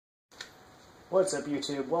What's up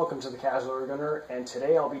YouTube? Welcome to the Casual Gunner, and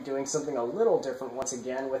today I'll be doing something a little different once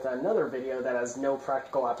again with another video that has no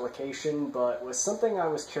practical application, but was something I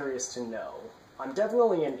was curious to know. I'm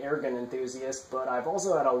definitely an airgun enthusiast, but I've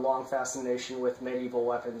also had a long fascination with medieval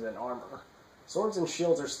weapons and armor. Swords and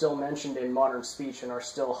shields are still mentioned in modern speech and are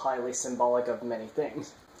still highly symbolic of many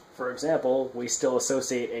things. For example, we still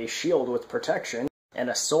associate a shield with protection and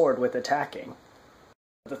a sword with attacking.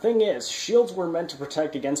 The thing is, shields were meant to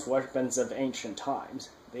protect against weapons of ancient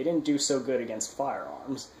times. They didn't do so good against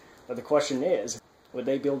firearms. But the question is, would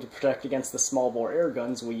they be able to protect against the smallbore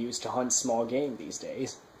airguns we use to hunt small game these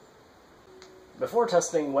days? Before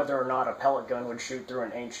testing whether or not a pellet gun would shoot through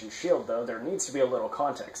an ancient shield, though, there needs to be a little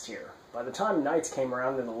context here. By the time knights came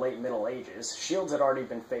around in the late Middle Ages, shields had already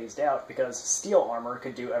been phased out because steel armor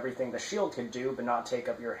could do everything the shield could do but not take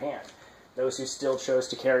up your hand. Those who still chose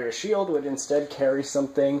to carry a shield would instead carry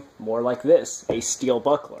something more like this, a steel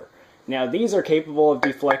buckler. Now these are capable of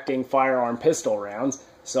deflecting firearm pistol rounds,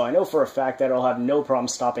 so I know for a fact that I'll have no problem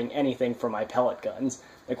stopping anything from my pellet guns.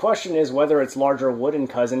 The question is whether its larger wooden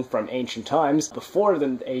cousin from ancient times, before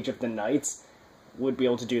the age of the knights, would be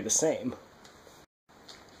able to do the same.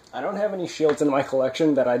 I don't have any shields in my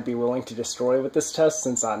collection that I'd be willing to destroy with this test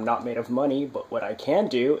since I'm not made of money, but what I can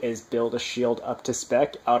do is build a shield up to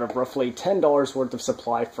spec out of roughly $10 worth of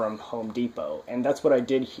supply from Home Depot, and that's what I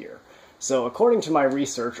did here. So according to my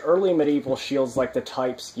research, early medieval shields like the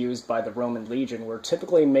types used by the Roman Legion were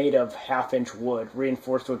typically made of half-inch wood,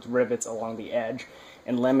 reinforced with rivets along the edge,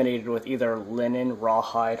 and laminated with either linen,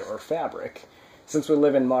 rawhide, or fabric. Since we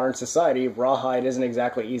live in modern society, rawhide isn't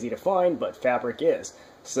exactly easy to find, but fabric is.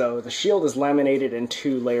 So the shield is laminated in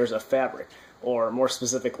 2 layers of fabric, or more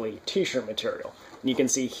specifically, t-shirt material. And you can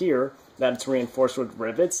see here that it's reinforced with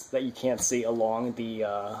rivets that you can't see along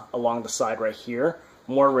the side right here.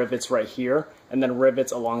 More rivets right here, and then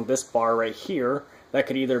rivets along this bar right here. That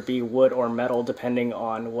could either be wood or metal depending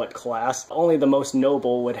on what class. Only the most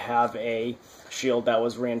noble would have a shield that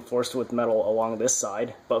was reinforced with metal along this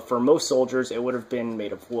side, but for most soldiers it would have been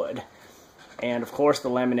made of wood. And of course the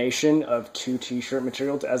lamination of 2 t-shirt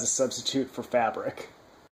material as a substitute for fabric.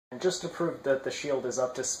 And just to prove that the shield is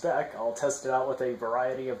up to spec, I'll test it out with a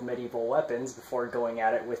variety of medieval weapons before going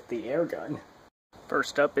at it with the airgun.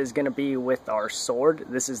 First up is going to be with our sword.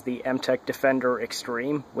 This is the M-Tech Defender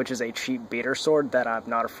Extreme, which is a cheap beater sword that I'm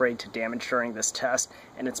not afraid to damage during this test,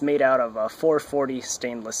 and it's made out of 440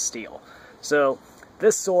 stainless steel. So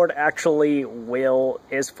this sword actually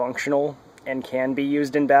is functional and can be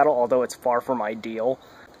used in battle, although it's far from ideal.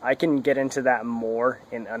 I can get into that more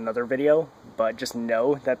in another video, but just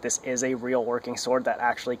know that this is a real working sword that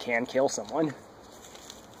actually can kill someone.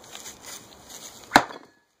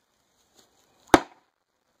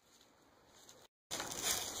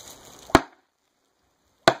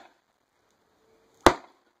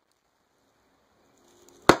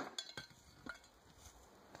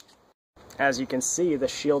 As you can see, the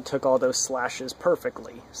shield took all those slashes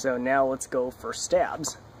perfectly, so now let's go for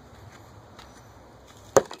stabs.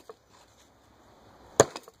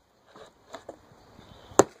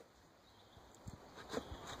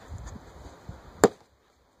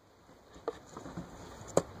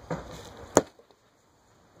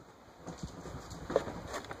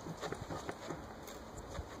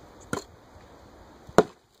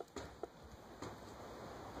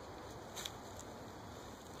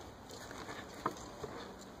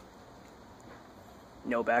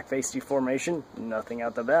 No back face deformation, nothing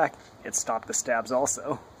out the back. It stopped the stabs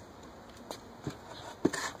also.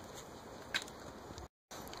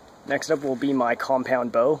 Next up will be my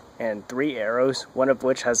compound bow and 3 arrows, one of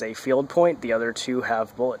which has a field point, the other 2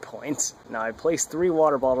 have bullet points. Now I placed 3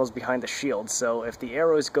 water bottles behind the shield, so if the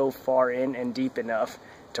arrows go far in and deep enough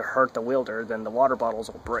to hurt the wielder, then the water bottles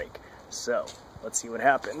will break. So let's see what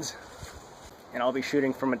happens. And I'll be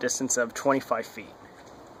shooting from a distance of 25 feet.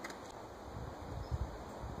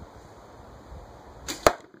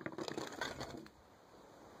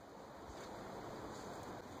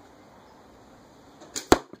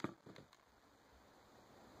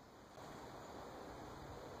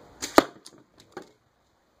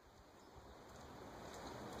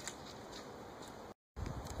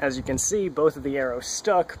 As you can see, both of the arrows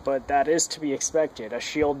stuck, but that is to be expected. A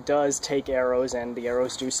shield does take arrows, and the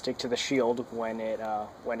arrows do stick to the shield when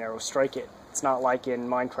arrows strike it. It's not like in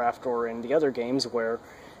Minecraft or in the other games or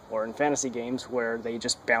in fantasy games where they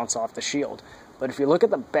just bounce off the shield. But if you look at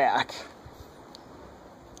the back,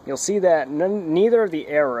 you'll see that neither of the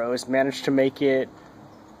arrows managed to make it.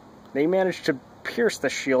 They managed to pierce the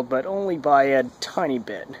shield, but only by a tiny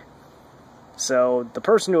bit. So the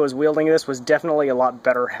person who was wielding this was definitely a lot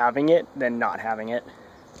better having it than not having it.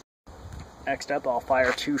 Next up, I'll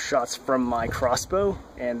fire 2 shots from my crossbow,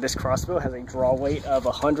 and this crossbow has a draw weight of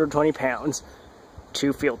 120 pounds,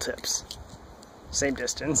 2 field tips, same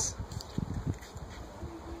distance.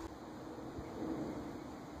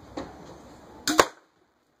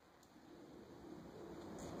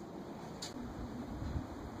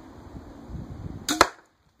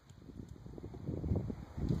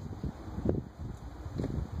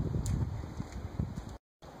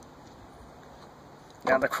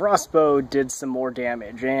 Now the crossbow did some more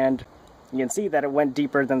damage, and you can see that it went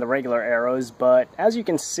deeper than the regular arrows, but as you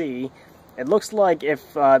can see, it looks like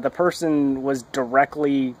if the person was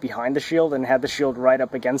directly behind the shield and had the shield right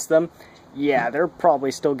up against them, yeah, they're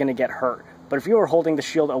probably still going to get hurt. But if you were holding the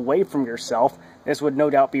shield away from yourself, this would no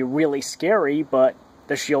doubt be really scary, but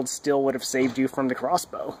the shield still would have saved you from the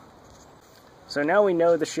crossbow. So now we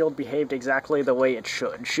know the shield behaved exactly the way it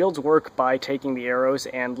should. Shields work by taking the arrows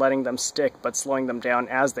and letting them stick, but slowing them down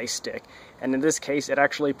as they stick. And in this case, it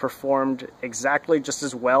actually performed exactly just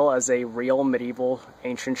as well as a real medieval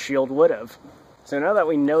ancient shield would have. So now that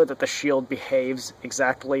we know that the shield behaves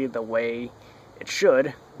exactly the way it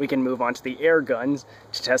should, we can move on to the air guns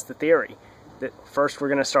to test the theory. First, we're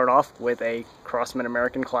going to start off with a Crosman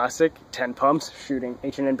American Classic, 10 pumps, shooting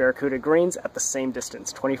H&N Barracuda greens at the same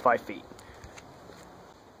distance, 25 feet.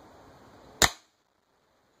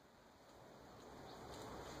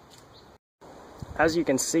 As you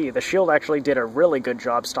can see, the shield actually did a really good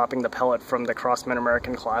job stopping the pellet from the Crosman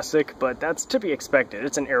American Classic, but that's to be expected.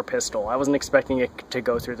 It's an air pistol. I wasn't expecting it to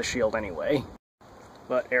go through the shield anyway.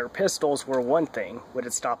 But air pistols were one thing. Would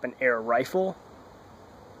it stop an air rifle?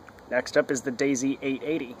 Next up is the Daisy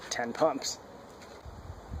 880, 10 pumps.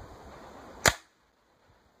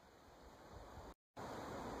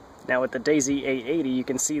 Now with the Daisy 880, you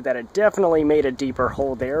can see that it definitely made a deeper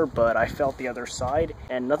hole there, but I felt the other side,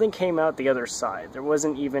 and nothing came out the other side. There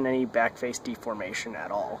wasn't even any backface deformation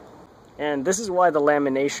at all. And this is why the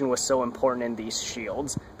lamination was so important in these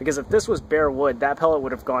shields, because if this was bare wood, that pellet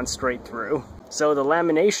would have gone straight through. So the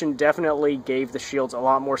lamination definitely gave the shields a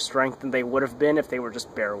lot more strength than they would have been if they were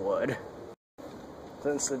just bare wood.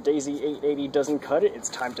 Since the Daisy 880 doesn't cut it, it's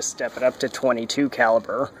time to step it up to 22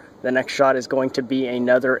 caliber. The next shot is going to be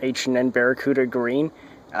another H&N Barracuda green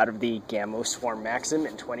out of the Gammo Swarm Maxim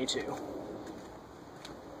in 22.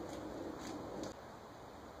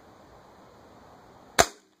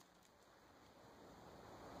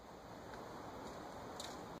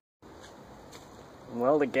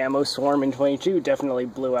 Well, the Gammo Swarm in 22 definitely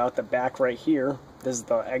blew out the back right here. This is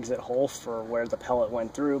the exit hole for where the pellet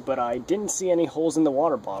went through, but I didn't see any holes in the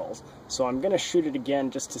water bottles. So I'm going to shoot it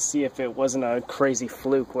again just to see if it wasn't a crazy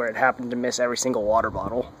fluke where it happened to miss every single water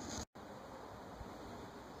bottle.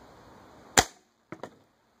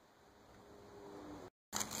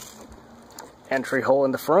 Entry hole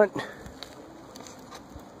in the front.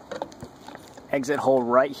 Exit hole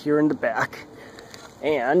right here in the back.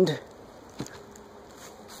 And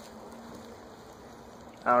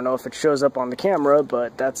I don't know if it shows up on the camera,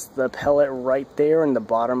 but that's the pellet right there in the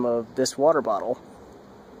bottom of this water bottle.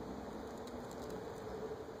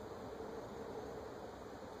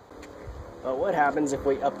 But what happens if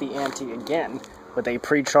we up the ante again with a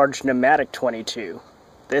pre-charged pneumatic 22?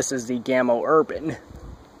 This is the Gammo Urban.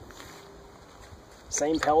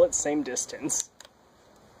 Same pellet, same distance.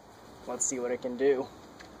 Let's see what it can do.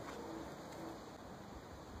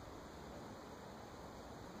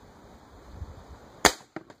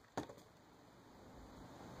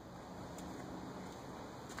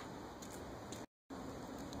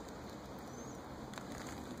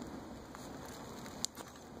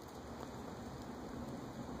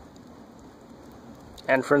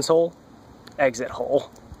 Entrance hole, exit hole.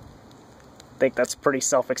 I think that's pretty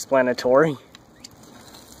self-explanatory.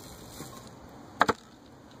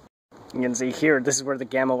 You can see here, this is where the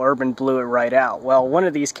Gammo Urban blew it right out. Well, one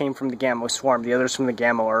of these came from the Gammo Swarm, the other's from the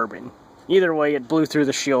Gammo Urban. Either way, it blew through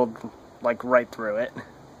the shield, like right through it.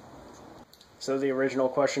 So the original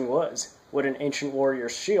question was, would an ancient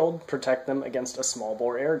warrior's shield protect them against a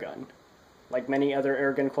small-bore airgun? Like many other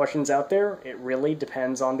airgun questions out there, it really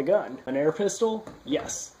depends on the gun. An air pistol?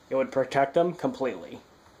 Yes, it would protect them completely.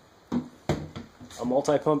 A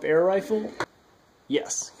multi-pump air rifle?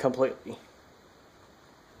 Yes, completely.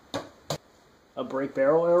 A break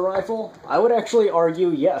barrel air rifle? I would actually argue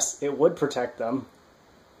yes, it would protect them.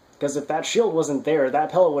 Because if that shield wasn't there,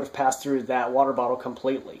 that pellet would have passed through that water bottle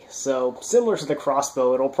completely. So, similar to the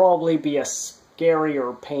crossbow, it'll probably be a scary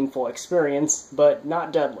or painful experience, but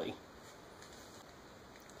not deadly.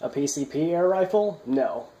 A PCP air rifle?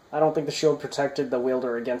 No. I don't think the shield protected the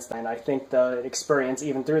wielder against that, and I think the experience,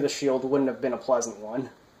 even through the shield, wouldn't have been a pleasant one.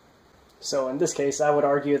 So in this case, I would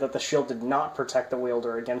argue that the shield did not protect the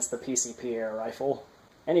wielder against the PCP air rifle.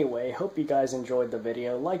 Anyway, hope you guys enjoyed the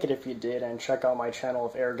video. Like it if you did, and check out my channel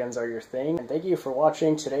if airguns are your thing. And thank you for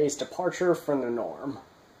watching today's departure from the norm.